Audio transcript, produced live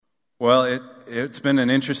Well, it's been an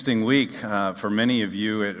interesting week. For many of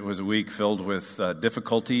you, it was a week filled with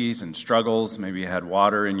difficulties and struggles. Maybe you had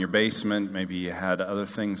water in your basement. Maybe you had other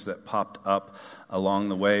things that popped up along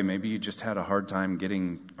the way. Maybe you just had a hard time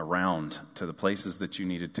getting around to the places that you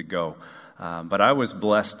needed to go. But I was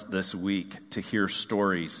blessed this week to hear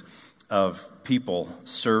stories of people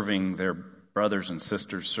serving their brothers and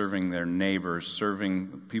sisters, serving their neighbors,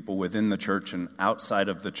 serving people within the church and outside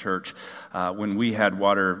of the church. When we had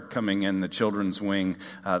water coming in the children's wing,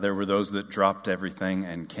 there were those that dropped everything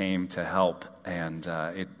and came to help. And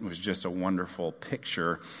it was just a wonderful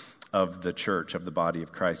picture of the church, of the body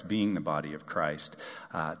of Christ, being the body of Christ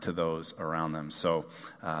to those around them. So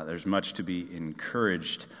there's much to be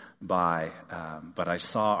encouraged by, but I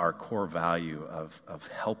saw our core value of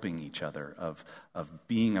helping each other, of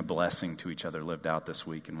being a blessing to each other lived out this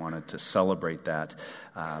week, and wanted to celebrate that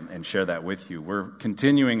and share that with you. We're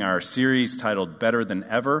continuing our series titled Better Than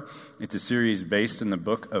Ever. It's a series based in the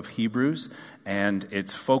book of Hebrews, and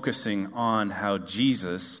it's focusing on how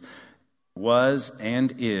Jesus was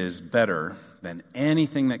and is better than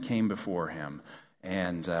anything that came before him.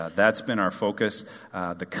 And that's been our focus.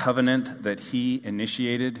 The covenant that he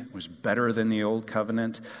initiated was better than the old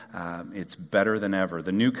covenant. It's better than ever.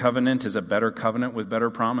 The new covenant is a better covenant with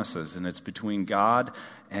better promises, and it's between God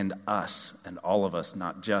and us, and all of us,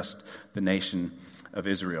 not just the nation of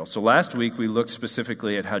Israel. So last week we looked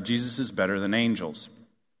specifically at how Jesus is better than angels.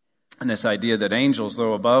 And this idea that angels,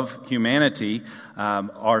 though above humanity,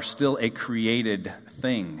 are still a created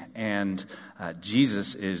thing. And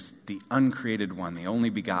Jesus is the uncreated one, the only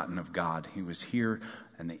begotten of God. He was here,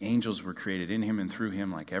 and the angels were created in him and through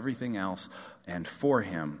him like everything else, and for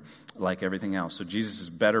him like everything else. So Jesus is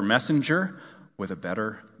better messenger with a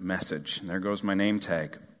better message. And there goes my name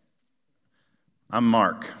tag. I'm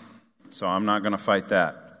Mark, so I'm not going to fight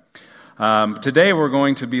that. Today we're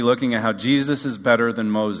going to be looking at how Jesus is better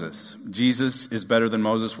than Moses. Jesus is better than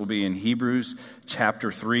Moses will be in Hebrews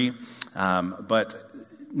chapter 3. But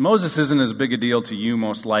Moses isn't as big a deal to you,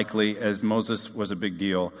 most likely, as Moses was a big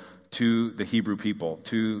deal to the Hebrew people,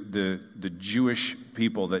 to the Jewish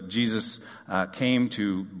people that Jesus came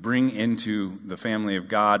to bring into the family of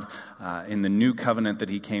God in the new covenant that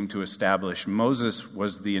he came to establish. Moses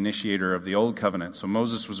was the initiator of the old covenant, so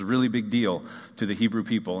Moses was a really big deal to the Hebrew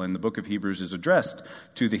people, and the book of Hebrews is addressed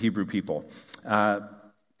to the Hebrew people.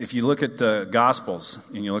 If you look at the Gospels,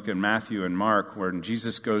 and you look at Matthew and Mark, where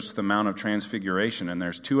Jesus goes to the Mount of Transfiguration, and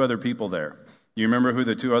there's two other people there. You remember who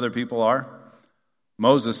the two other people are?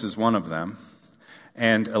 Moses is one of them,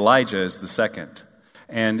 and Elijah is the second.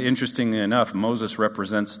 And interestingly enough, Moses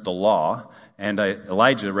represents the law, and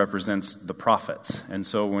Elijah represents the prophets. And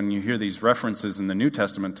so when you hear these references in the New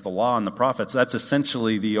Testament to the law and the prophets, that's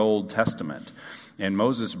essentially the Old Testament. And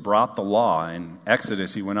Moses brought the law. In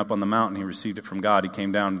Exodus, he went up on the mountain, he received it from God. He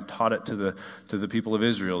came down and taught it to the people of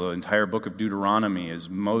Israel. The entire book of Deuteronomy is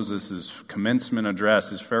Moses' commencement address,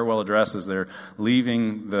 his farewell address as they're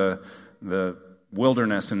leaving the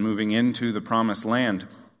wilderness and moving into the promised land.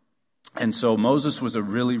 And so Moses was a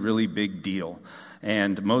really, really big deal.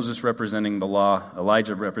 And Moses representing the law,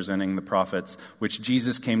 Elijah representing the prophets, which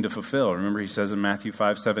Jesus came to fulfill. Remember, he says in Matthew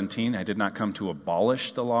 5:17, I did not come to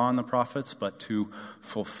abolish the law and the prophets, but to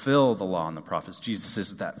fulfill the law and the prophets. Jesus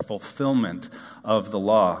is that fulfillment of the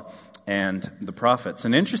law and the prophets.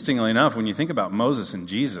 And interestingly enough, when you think about Moses and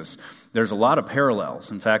Jesus, there's a lot of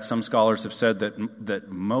parallels. In fact, some scholars have said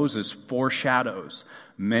that Moses foreshadows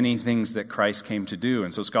many things that Christ came to do.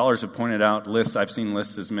 And so scholars have pointed out lists, I've seen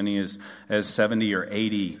lists as many as 70 or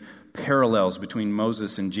 80 parallels between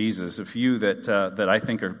Moses and Jesus. A few that I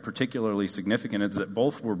think are particularly significant is that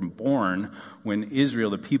both were born when Israel,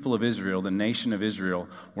 the people of Israel, the nation of Israel,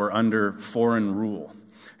 were under foreign rule.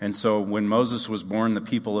 And so when Moses was born, the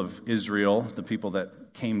people of Israel, the people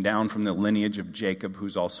that came down from the lineage of Jacob,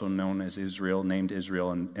 who's also known as Israel, named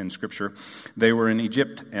Israel in Scripture, they were in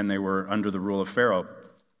Egypt and they were under the rule of Pharaoh.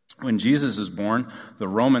 When Jesus was born, the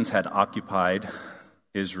Romans had occupied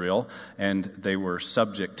Israel, and they were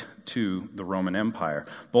subject to the Roman Empire.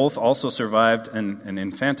 Both also survived an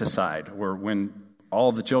infanticide, where when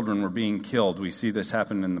all the children were being killed. We see this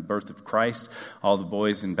happen in the birth of Christ, all the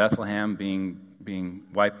boys in Bethlehem being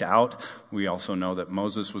wiped out. We also know that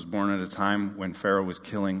Moses was born at a time when Pharaoh was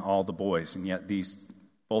killing all the boys, and yet these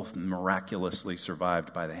both miraculously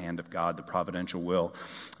survived by the hand of God, the providential will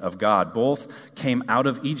of God. Both came out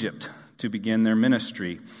of Egypt to begin their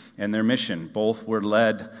ministry and their mission. Both were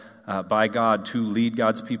led by God to lead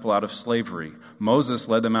God's people out of slavery. Moses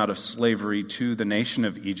led them out of slavery to the nation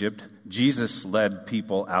of Egypt. Jesus led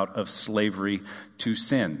people out of slavery to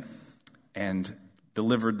sin and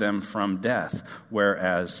delivered them from death,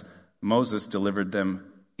 whereas Moses delivered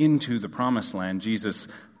them into the promised land. Jesus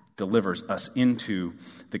delivers us into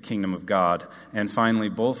the kingdom of God. And finally,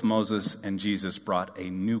 both Moses and Jesus brought a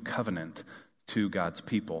new covenant to God's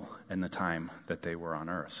people in the time that they were on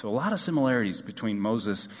earth. So a lot of similarities between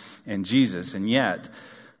Moses and Jesus, and yet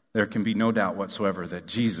there can be no doubt whatsoever that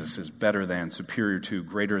Jesus is better than, superior to,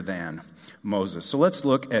 greater than Moses. So let's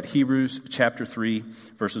look at Hebrews chapter 3,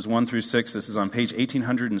 verses 1 through 6. This is on page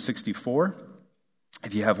 1864.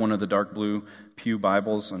 If you have one of the dark blue pew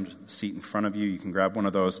Bibles on the seat in front of you, you can grab one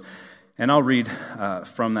of those. And I'll read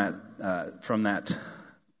from that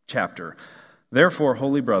chapter. Therefore,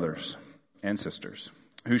 holy brothers and sisters,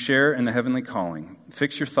 who share in the heavenly calling,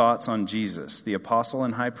 fix your thoughts on Jesus, the apostle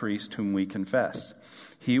and high priest whom we confess.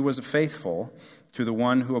 He was faithful to the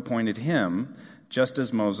one who appointed him, just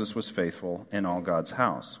as Moses was faithful in all God's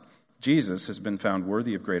house. Jesus has been found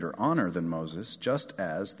worthy of greater honor than Moses, just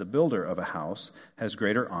as the builder of a house has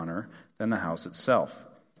greater honor than the house itself.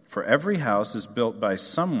 For every house is built by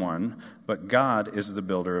someone, but God is the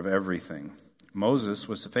builder of everything. Moses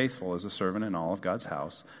was faithful as a servant in all of God's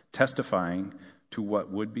house, testifying to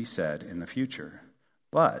what would be said in the future.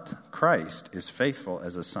 But Christ is faithful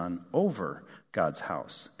as a son over God's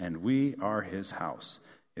house, and we are his house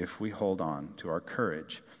if we hold on to our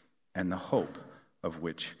courage and the hope of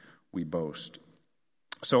which we boast.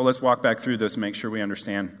 So let's walk back through this and make sure we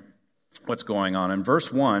understand what's going on. In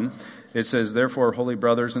verse 1, it says, therefore, holy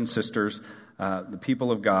brothers and sisters, the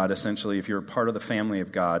people of God, essentially, if you're a part of the family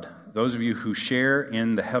of God, those of you who share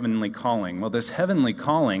in the heavenly calling. Well, this heavenly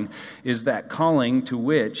calling is that calling to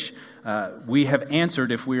which we have answered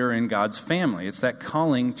if we are in God's family. It's that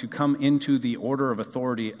calling to come into the order of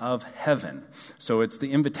authority of heaven. So it's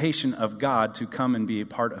the invitation of God to come and be a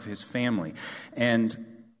part of his family. And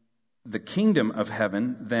the kingdom of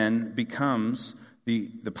heaven then becomes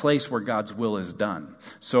the place where God's will is done.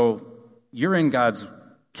 So you're in God's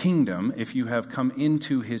kingdom if you have come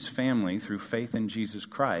into his family through faith in Jesus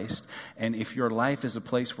Christ, and if your life is a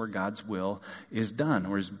place where God's will is done,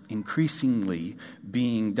 or is increasingly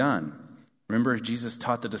being done. Remember, Jesus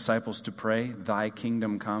taught the disciples to pray, thy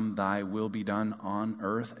kingdom come, thy will be done on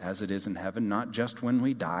earth as it is in heaven, not just when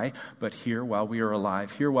we die, but here while we are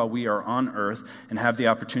alive, here while we are on earth, and have the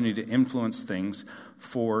opportunity to influence things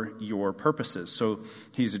for your purposes. So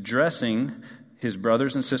he's addressing his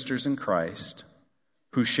brothers and sisters in Christ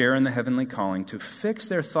who share in the heavenly calling to fix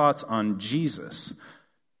their thoughts on Jesus,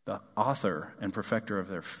 the author and perfecter of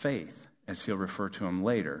their faith, as he'll refer to him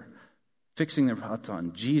later. Fixing their thoughts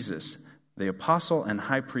on Jesus, the apostle and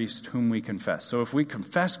high priest whom we confess. So if we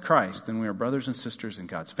confess Christ, then we are brothers and sisters in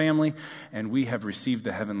God's family, and we have received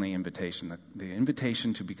the heavenly invitation, the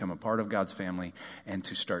invitation to become a part of God's family and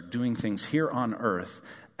to start doing things here on earth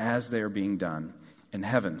as they are being done in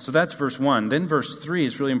heaven. So that's verse 1. Then verse 3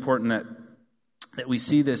 is really important that we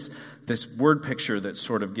see this word picture that's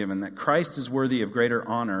sort of given, that Christ is worthy of greater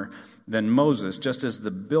honor than Moses, just as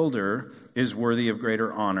the builder is worthy of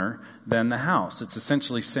greater honor than the house. It's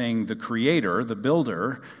essentially saying the creator, the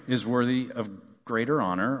builder, is worthy of greater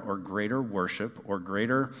honor or greater worship or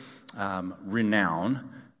greater renown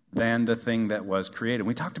than the thing that was created.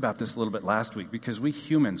 We talked about this a little bit last week, because we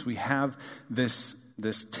humans, we have this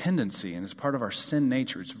tendency, and it's part of our sin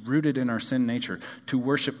nature, it's rooted in our sin nature, to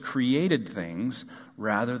worship created things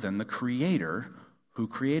rather than the creator who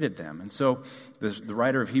created them. And so the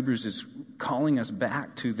writer of Hebrews is calling us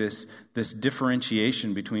back to this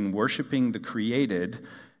differentiation between worshiping the created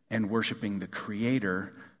and worshiping the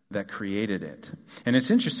creator that created it. And it's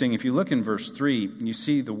interesting, if you look in verse 3, you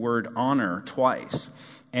see the word honor twice.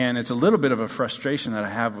 And it's a little bit of a frustration that I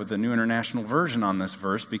have with the New International Version on this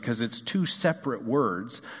verse, because it's two separate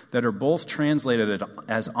words that are both translated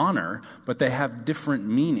as honor, but they have different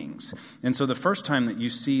meanings. And so the first time that you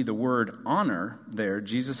see the word honor there,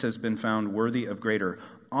 Jesus has been found worthy of greater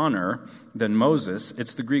honor than Moses.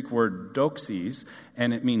 It's the Greek word doxes,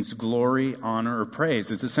 and it means glory, honor, or praise.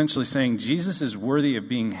 It's essentially saying Jesus is worthy of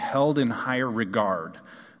being held in higher regard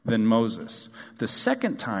than Moses. The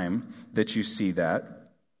second time that you see that,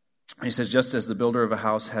 he says, just as the builder of a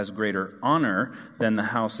house has greater honor than the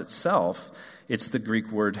house itself, it's the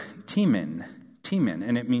Greek word timin,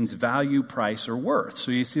 and it means value, price, or worth. So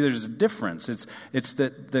you see there's a difference. It's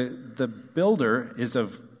that the builder is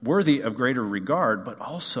worthy of greater regard, but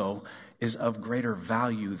also is of greater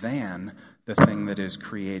value than the thing that is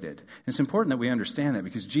created. And it's important that we understand that,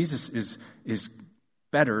 because Jesus is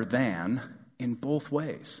better than in both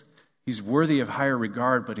ways. He's worthy of higher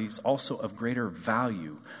regard, but he's also of greater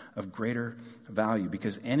value,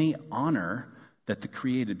 because any honor that the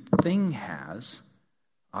created thing has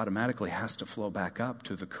automatically has to flow back up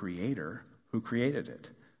to the creator who created it.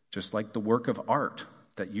 just like the work of art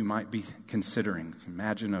that you might be considering.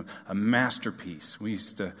 Imagine a masterpiece. We've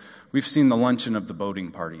seen the luncheon of the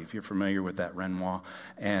boating party, if you're familiar with that Renoir,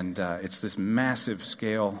 and it's this massive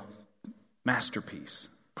scale masterpiece,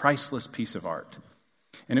 priceless piece of art.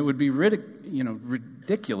 And it would be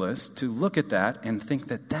ridiculous to look at that and think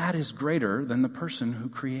that that is greater than the person who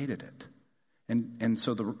created it. And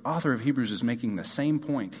so the author of Hebrews is making the same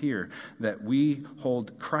point here, that we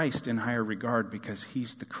hold Christ in higher regard because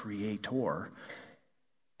he's the creator,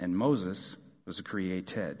 and Moses was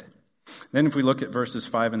created. Then if we look at verses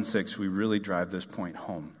 5 and 6, we really drive this point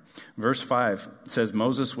home. Verse 5 says,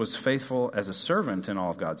 Moses was faithful as a servant in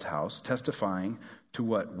all of God's house, testifying to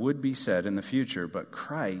what would be said in the future, but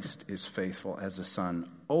Christ is faithful as a son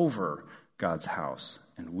over God's house,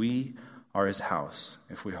 and we are his house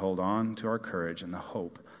if we hold on to our courage and the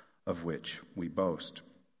hope of which we boast.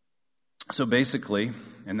 So basically,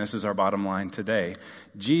 and this is our bottom line today,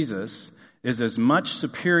 Jesus is as much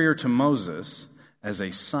superior to Moses as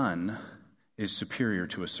a son is superior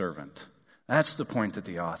to a servant. That's the point that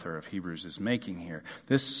the author of Hebrews is making here.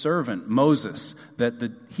 This servant, Moses, that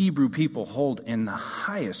the Hebrew people hold in the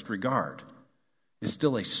highest regard, is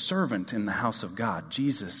still a servant in the house of God.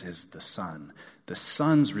 Jesus is the son. The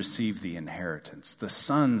sons receive the inheritance. The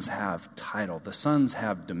sons have title. The sons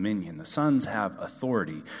have dominion. The sons have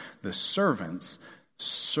authority. The servants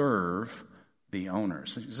serve the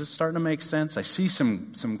owners. Is this starting to make sense? I see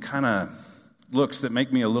some kind of looks that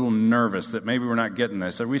make me a little nervous that maybe we're not getting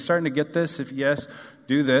this. Are we starting to get this? If yes,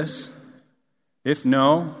 do this. If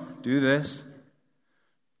no, do this.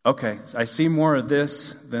 Okay, I see more of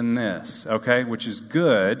this than this, okay, which is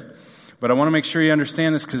good, but I want to make sure you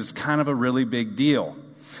understand this because it's kind of a really big deal.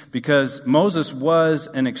 Because Moses was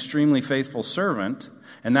an extremely faithful servant,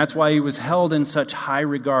 and that's why he was held in such high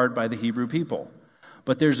regard by the Hebrew people.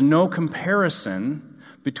 But there's no comparison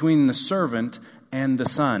between the servant and the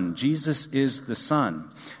son. Jesus is the son.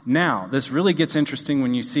 Now, this really gets interesting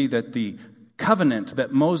when you see that the covenant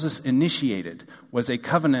that Moses initiated was a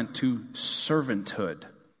covenant to servanthood.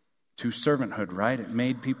 To servanthood, right? It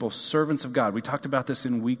made people servants of God. We talked about this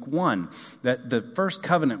in week 1, that the first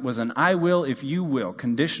covenant was an I will if you will,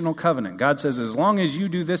 conditional covenant. God says, as long as you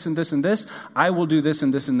do this and this and this, I will do this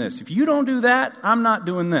and this and this. If you don't do that, I'm not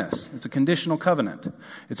doing this. It's a conditional covenant.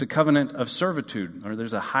 It's a covenant of servitude, or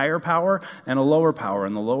there's a higher power and a lower power,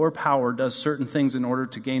 and the lower power does certain things in order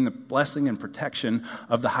to gain the blessing and protection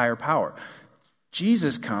of the higher power.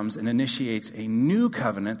 Jesus comes and initiates a new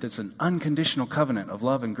covenant that's an unconditional covenant of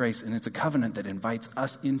love and grace, and it's a covenant that invites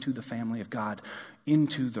us into the family of God,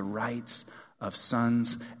 into the rights of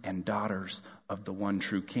sons and daughters of the one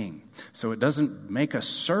true King. So it doesn't make us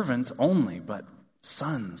servants only, but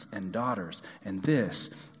sons and daughters, and this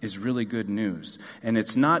is really good news. And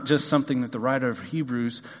it's not just something that the writer of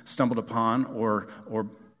Hebrews stumbled upon or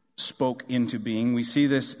spoke into being. We see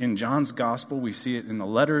this in John's gospel. We see it in the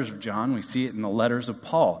letters of John. We see it in the letters of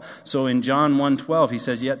Paul. So in John 1:12, he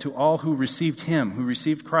says, yet to all who received him, who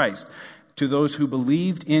received Christ, to those who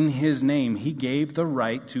believed in his name, he gave the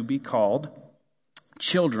right to be called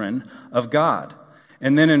children of God.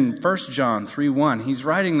 And then in 1 John 3:1, he's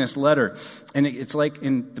writing this letter, and it's like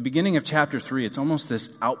in the beginning of chapter 3, it's almost this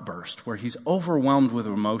outburst where he's overwhelmed with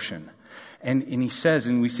emotion. And he says,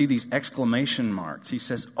 and we see these exclamation marks, he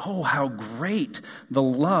says, oh, how great the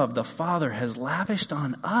love the Father has lavished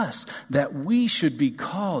on us, that we should be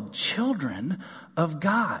called children of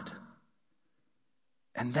God.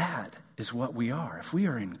 And that is what we are. If we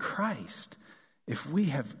are in Christ, if we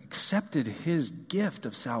have accepted his gift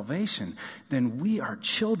of salvation, then we are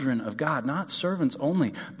children of God, not servants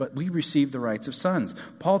only, but we receive the rights of sons.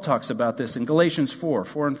 Paul talks about this in Galatians 4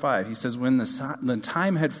 and 5. He says, when the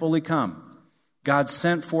time had fully come, God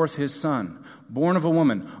sent forth his son, born of a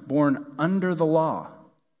woman, born under the law,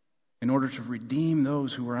 in order to redeem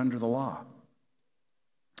those who were under the law,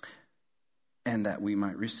 and that we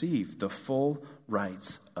might receive the full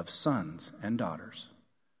rights of sons and daughters.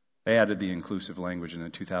 They added the inclusive language in the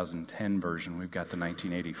 2010 version. We've got the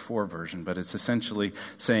 1984 version, but it's essentially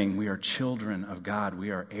saying we are children of God.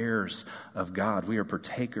 We are heirs of God. We are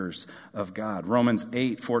partakers of God. Romans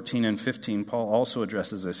 8:14 and 15, Paul also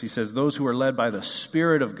addresses this. He says, those who are led by the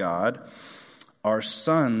Spirit of God are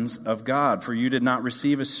sons of God. For you did not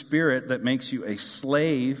receive a spirit that makes you a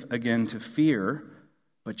slave again to fear,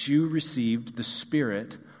 but you received the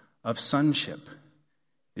spirit of sonship.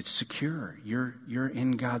 It's secure. You're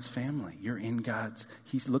in God's family. You're in God's.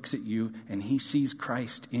 He looks at you and he sees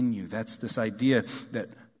Christ in you. That's this idea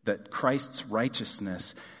that Christ's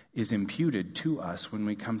righteousness is imputed to us when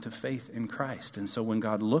we come to faith in Christ. And so when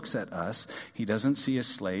God looks at us, he doesn't see a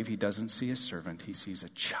slave, he doesn't see a servant, he sees a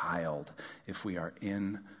child if we are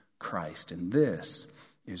in Christ. And this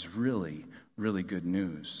is really, really good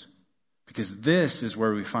news, because this is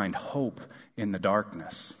where we find hope in the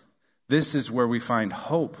darkness. This is where we find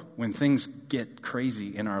hope when things get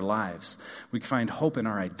crazy in our lives. We find hope in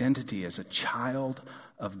our identity as a child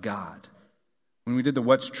of God. When we did the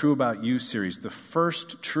What's True About You series, the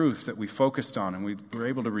first truth that we focused on, and we were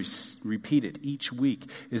able to repeat it each week,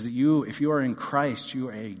 is that if you are in Christ, you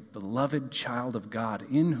are a beloved child of God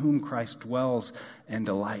in whom Christ dwells and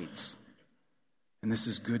delights. And this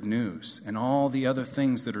is good news. And all the other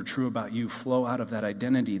things that are true about you flow out of that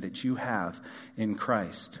identity that you have in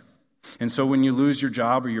Christ. And so when you lose your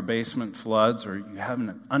job or your basement floods or you have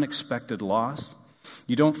an unexpected loss,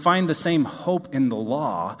 you don't find the same hope in the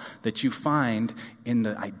law that you find in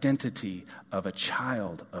the identity of a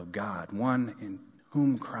child of God, one in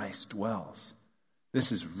whom Christ dwells.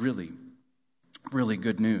 This is really, really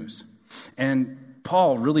good news. And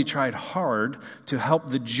Paul really tried hard to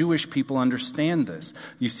help the Jewish people understand this.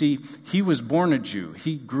 You see, he was born a Jew.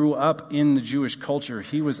 He grew up in the Jewish culture.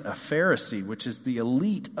 He was a Pharisee, which is the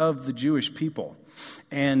elite of the Jewish people.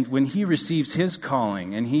 And when he receives his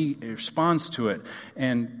calling and he responds to it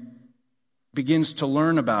and begins to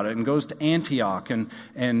learn about it and goes to Antioch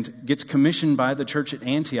and gets commissioned by the church at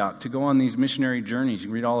Antioch to go on these missionary journeys. You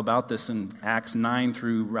can read all about this in Acts 9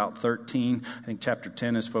 through Route 13. I think chapter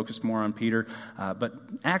 10 is focused more on Peter. But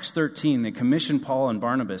Acts 13, they commissioned Paul and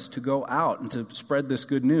Barnabas to go out and to spread this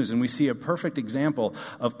good news. And we see a perfect example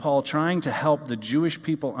of Paul trying to help the Jewish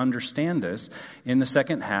people understand this in the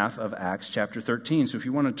second half of Acts chapter 13. So if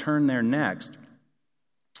you want to turn there next,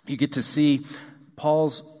 you get to see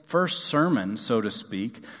Paul's first sermon, so to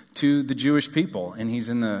speak, to the Jewish people. And he's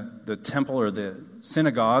in the temple or the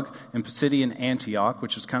synagogue in Pisidian Antioch,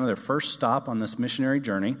 which is kind of their first stop on this missionary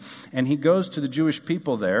journey. And he goes to the Jewish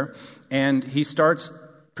people there, and he starts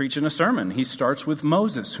preaching a sermon. He starts with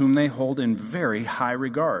Moses, whom they hold in very high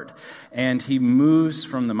regard. And he moves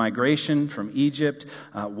from the migration from Egypt,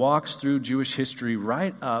 walks through Jewish history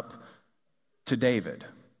right up to David.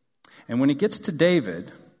 And when he gets to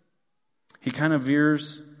David, he kind of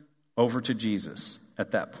veers over to Jesus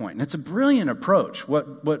at that point. And it's a brilliant approach.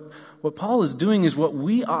 What Paul is doing is what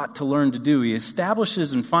we ought to learn to do. He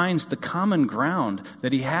establishes and finds the common ground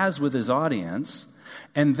that he has with his audience,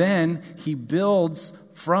 and then he builds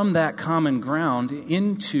from that common ground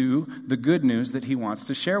into the good news that he wants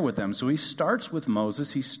to share with them. So he starts with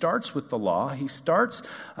Moses, he starts with the law, he starts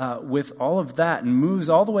with all of that and moves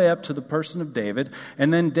all the way up to the person of David,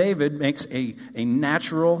 and then David makes a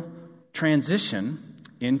natural transition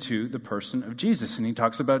into the person of Jesus. And he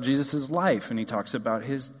talks about Jesus' life, and he talks about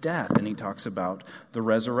his death, and he talks about the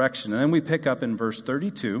resurrection. And then we pick up in verse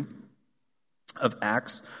 32 of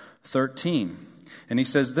Acts 13. And he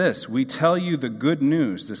says this, "We tell you the good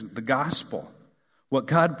news, the gospel. What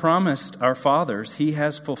God promised our fathers, he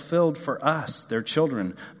has fulfilled for us, their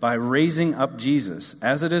children, by raising up Jesus,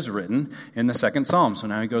 as it is written in the second Psalm." So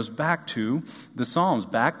now he goes back to the Psalms,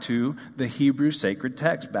 back to the Hebrew sacred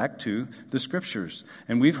text, back to the Scriptures.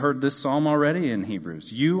 And we've heard this psalm already in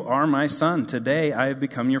Hebrews. "You are my son. Today I have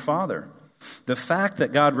become your father." The fact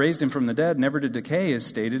that God raised him from the dead, never to decay, is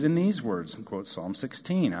stated in these words. And quote Psalm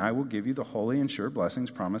 16, "I will give you the holy and sure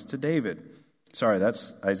blessings promised to David." Sorry,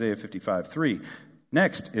 that's Isaiah 55:3.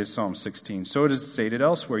 Next is Psalm 16. "So it is stated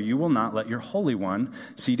elsewhere, you will not let your Holy One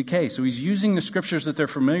see decay." So he's using the scriptures that they're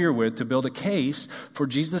familiar with to build a case for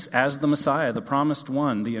Jesus as the Messiah, the promised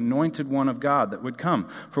one, the anointed one of God that would come.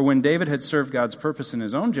 "For when David had served God's purpose in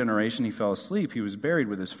his own generation, he fell asleep. He was buried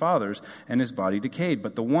with his fathers, and his body decayed.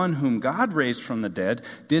 But the one whom God raised from the dead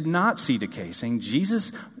did not see decay," saying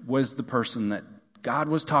Jesus was the person that God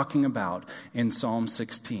was talking about in Psalm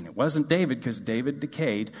 16. It wasn't David, because David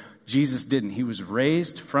decayed. Jesus didn't. He was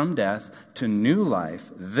raised from death to new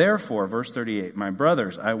life. "Therefore," verse 38, "my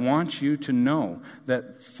brothers, I want you to know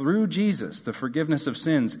that through Jesus, the forgiveness of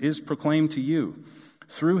sins is proclaimed to you.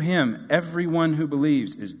 Through him, everyone who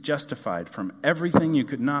believes is justified from everything you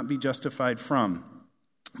could not be justified from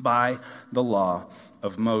by the law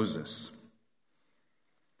of Moses."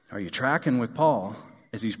 Are you tracking with Paul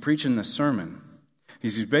as he's preaching this sermon?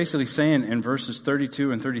 He's basically saying in verses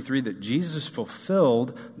 32 and 33 that Jesus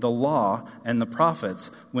fulfilled the law and the prophets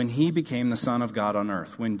when he became the Son of God on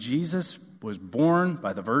earth. When Jesus was born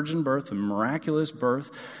by the virgin birth, the miraculous birth,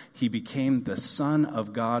 he became the Son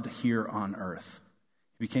of God here on earth.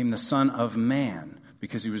 He became the Son of Man,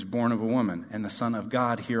 because he was born of a woman and the Son of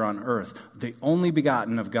God here on earth, the only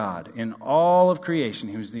begotten of God. In all of creation,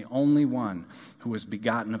 he was the only one who was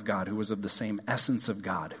begotten of God, who was of the same essence of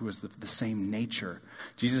God, who was the same nature.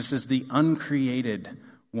 Jesus is the uncreated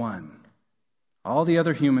one. All the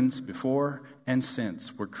other humans before and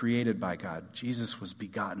since were created by God. Jesus was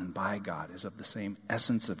begotten by God, is of the same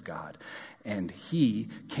essence of God. And he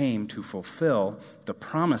came to fulfill the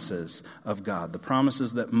promises of God, the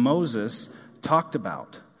promises that Moses talked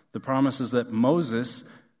about, the promises that Moses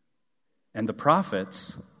and the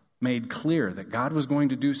prophets made clear that God was going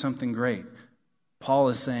to do something great. Paul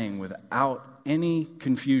is saying without any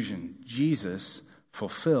confusion, Jesus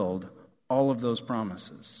fulfilled all of those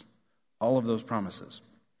promises. All of those promises.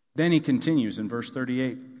 Then he continues in verse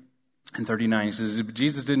 38 and 39. He says,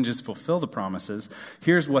 Jesus didn't just fulfill the promises.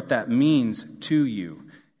 Here's what that means to you.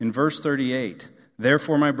 In verse 38,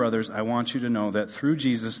 therefore, my brothers, I want you to know that through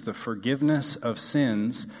Jesus, the forgiveness of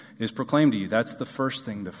sins is proclaimed to you. That's the first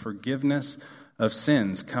thing. The forgiveness of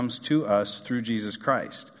sins comes to us through Jesus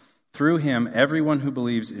Christ. Through him, everyone who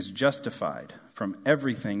believes is justified from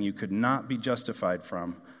everything you could not be justified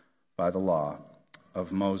from by the law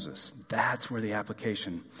of Moses. That's where the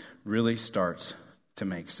application really starts to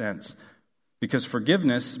make sense. Because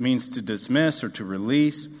forgiveness means to dismiss or to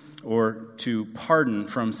release or to pardon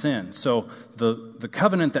from sin. So the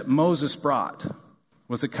covenant that Moses brought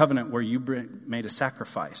was a covenant where you made a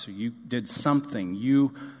sacrifice, or you did something,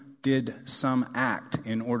 you did some act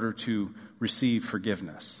in order to receive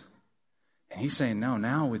forgiveness. And he's saying, no,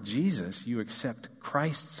 now with Jesus, you accept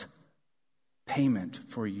Christ's payment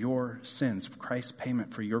for your sins, Christ's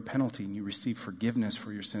payment for your penalty, and you receive forgiveness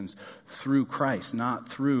for your sins through Christ, not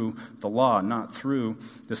through the law, not through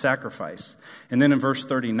the sacrifice. And then in verse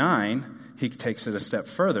 39, he takes it a step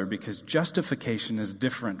further, because justification is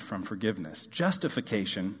different from forgiveness.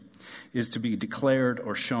 Justification is to be declared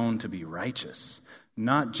or shown to be righteous.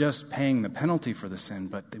 Not just paying the penalty for the sin,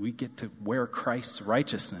 but that we get to wear Christ's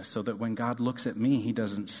righteousness so that when God looks at me, he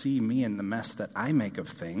doesn't see me in the mess that I make of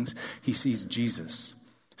things. He sees Jesus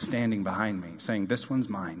standing behind me saying, this one's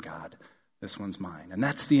mine, God. This one's mine. And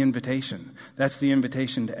that's the invitation. That's the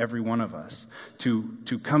invitation to every one of us to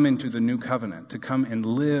come into the new covenant, to come and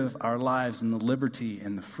live our lives in the liberty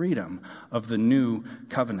and the freedom of the new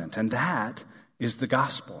covenant. And that is the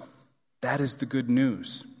gospel. That is the good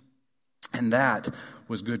news. And that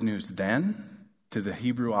was good news then to the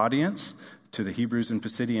Hebrew audience, to the Hebrews in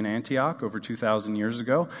Pisidian Antioch over 2,000 years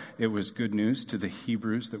ago. It was good news to the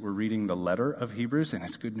Hebrews that were reading the letter of Hebrews, and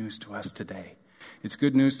it's good news to us today. It's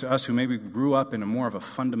good news to us who maybe grew up in a more of a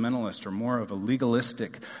fundamentalist or more of a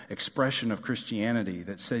legalistic expression of Christianity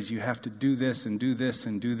that says you have to do this and do this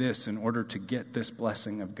and do this in order to get this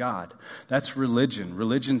blessing of God. That's religion.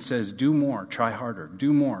 Religion says do more, try harder,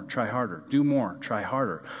 do more, try harder, do more, try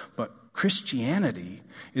harder. But Christianity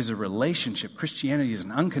is a relationship. Christianity is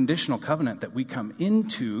an unconditional covenant that we come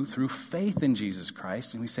into through faith in Jesus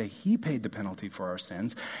Christ, and we say he paid the penalty for our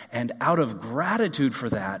sins, and out of gratitude for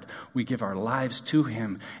that, we give our lives to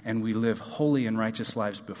him, and we live holy and righteous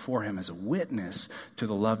lives before him as a witness to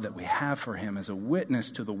the love that we have for him, as a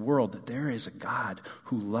witness to the world that there is a God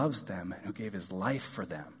who loves them and who gave his life for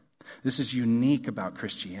them. This is unique about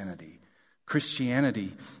Christianity.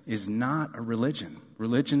 Christianity is not a religion.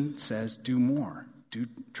 Religion says do more,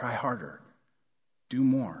 try harder, do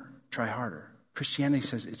more, try harder. Christianity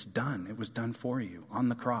says it's done. It was done for you on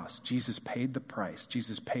the cross. Jesus paid the price.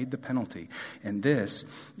 Jesus paid the penalty. And this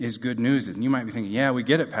is good news. And you might be thinking, yeah, we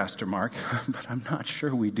get it, Pastor Mark, but I'm not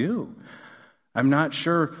sure we do. I'm not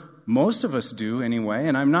sure most of us do anyway,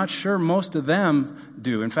 and I'm not sure most of them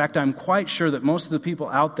do. In fact, I'm quite sure that most of the people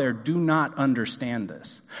out there do not understand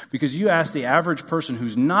this. Because you ask the average person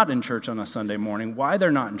who's not in church on a Sunday morning why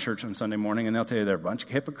they're not in church on Sunday morning, and they'll tell you they're a bunch of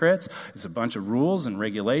hypocrites. It's a bunch of rules and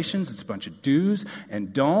regulations. It's a bunch of do's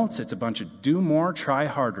and don'ts. It's a bunch of do more, try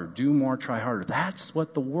harder, do more, try harder. That's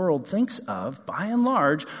what the world thinks of, by and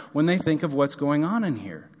large, when they think of what's going on in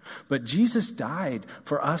here. But Jesus died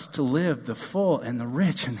for us to live the full and the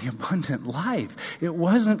rich and the abundant life. It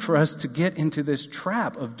wasn't for us to get into this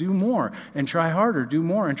trap of do more and try harder, do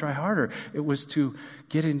more and try harder. It was to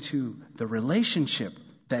get into the relationship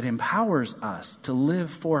that empowers us to live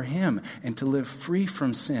for him and to live free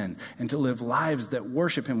from sin and to live lives that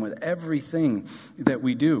worship him with everything that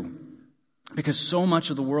we do. Because so much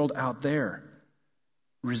of the world out there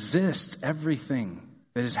resists everything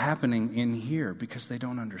that is happening in here because they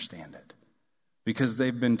don't understand it. Because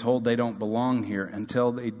they've been told they don't belong here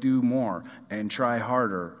until they do more and try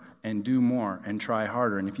harder and do more and try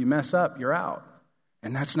harder. And if you mess up, you're out.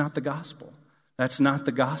 And that's not the gospel. That's not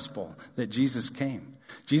the gospel that Jesus came.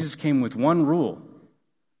 Jesus came with one rule.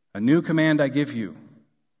 A new command I give you,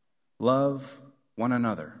 love one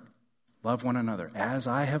another. Love one another. As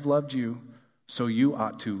I have loved you, so you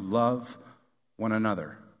ought to love one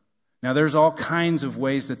another. Now, there's all kinds of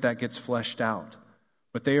ways that gets fleshed out,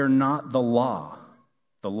 but they are not the law.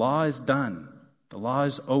 The law is done. The law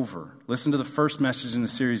is over. Listen to the first message in the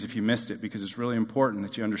series if you missed it, because it's really important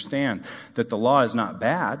that you understand that the law is not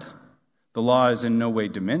bad. The law is in no way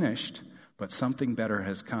diminished, but something better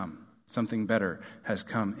has come. Something better has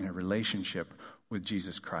come in a relationship with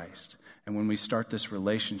Jesus Christ. And when we start this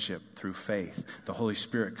relationship through faith, the Holy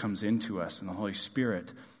Spirit comes into us, and the Holy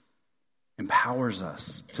Spirit empowers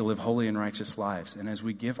us to live holy and righteous lives. And as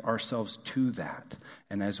we give ourselves to that,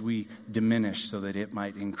 and as we diminish so that it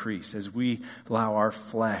might increase, as we allow our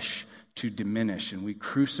flesh to diminish and we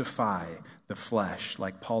crucify the flesh,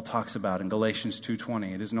 like Paul talks about in Galatians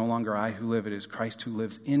 2:20, it is no longer I who live, it is Christ who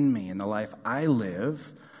lives in me. And the life I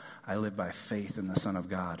live by faith in the Son of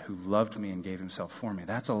God who loved me and gave himself for me.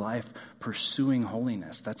 That's a life pursuing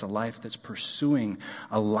holiness. That's a life that's pursuing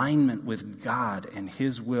alignment with God and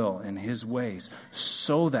his will and his ways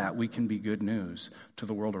so that we can be good news to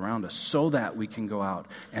the world around us, so that we can go out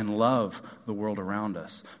and love the world around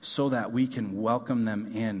us, so that we can welcome them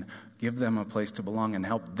in, give them a place to belong, and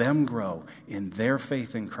help them grow in their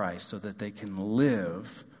faith in Christ so that they can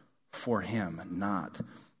live for him, not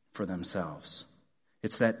for themselves.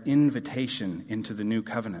 It's that invitation into the new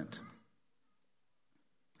covenant.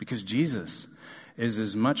 Because Jesus is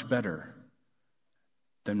as much better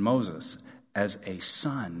than Moses as a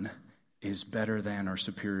son is better than or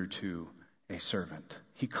superior to a servant.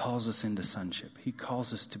 He calls us into sonship. He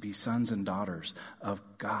calls us to be sons and daughters of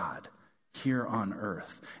God here on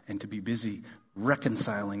earth and to be busy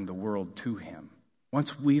reconciling the world to him.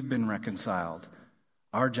 Once we've been reconciled,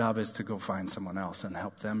 our job is to go find someone else and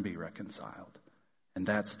help them be reconciled. And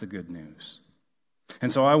that's the good news.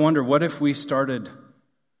 And so I wonder, what if we started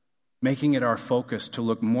making it our focus to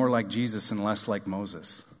look more like Jesus and less like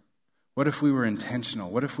Moses? What if we were intentional?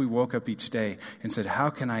 What if we woke up each day and said, how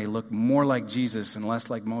can I look more like Jesus and less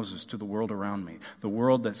like Moses to the world around me? The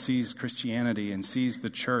world that sees Christianity and sees the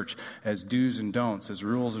church as do's and don'ts, as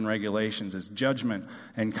rules and regulations, as judgment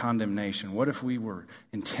and condemnation. What if we were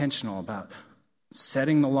intentional about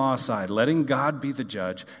setting the law aside, letting God be the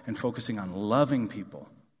judge, and focusing on loving people,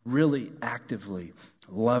 really actively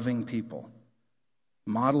loving people,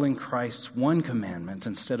 modeling Christ's one commandment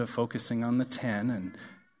instead of focusing on the 10 and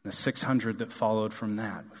the 600 that followed from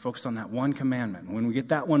that. We focus on that one commandment. When we get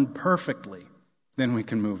that one perfectly, then we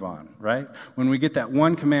can move on, right? When we get that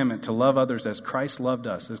one commandment to love others as Christ loved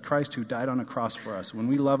us, as Christ who died on a cross for us, when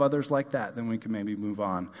we love others like that, then we can maybe move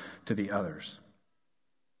on to the others.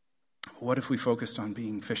 What if we focused on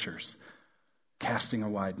being fishers, casting a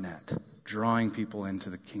wide net, drawing people into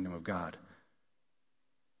the kingdom of God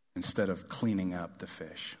instead of cleaning up the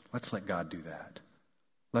fish? Let's let God do that.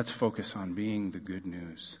 Let's focus on being the good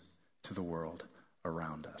news to the world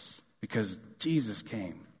around us. Because Jesus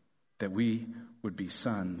came that we would be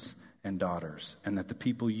sons and daughters, and that the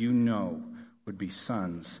people you know would be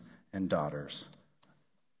sons and daughters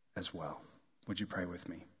as well. Would you pray with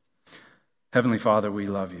me? Heavenly Father, we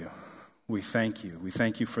love you. We thank you. We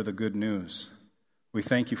thank you for the good news. We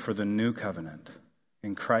thank you for the new covenant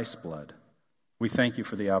in Christ's blood. We thank you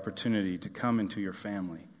for the opportunity to come into your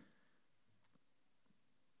family,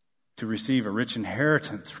 to receive a rich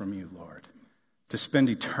inheritance from you, Lord, to spend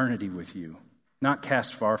eternity with you, not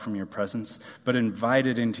cast far from your presence, but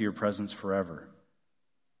invited into your presence forever.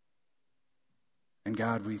 And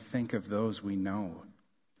God, we think of those we know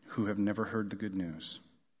who have never heard the good news,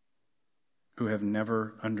 who have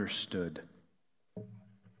never understood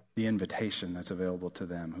the invitation that's available to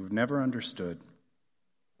them, who've never understood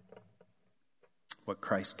what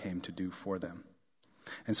Christ came to do for them.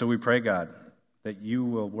 And so we pray, God, that you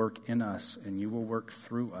will work in us and you will work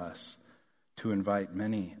through us to invite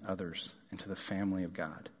many others into the family of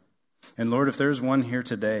God. And Lord, if there's one here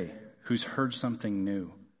today who's heard something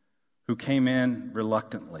new, who came in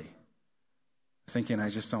reluctantly, thinking, I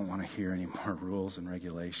just don't want to hear any more rules and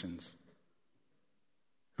regulations,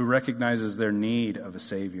 who recognizes their need of a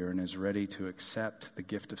Savior and is ready to accept the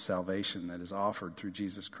gift of salvation that is offered through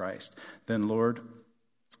Jesus Christ, then Lord,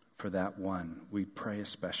 for that one, we pray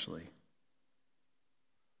especially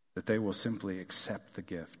that they will simply accept the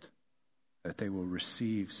gift, that they will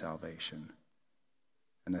receive salvation,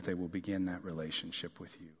 and that they will begin that relationship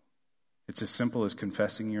with you. It's as simple as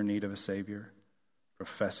confessing your need of a Savior,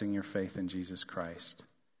 professing your faith in Jesus Christ,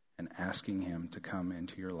 and asking him to come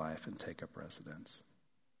into your life and take up residence.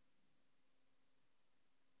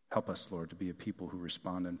 Help us, Lord, to be a people who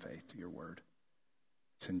respond in faith to your word.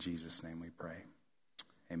 It's in Jesus' name we pray.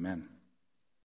 Amen.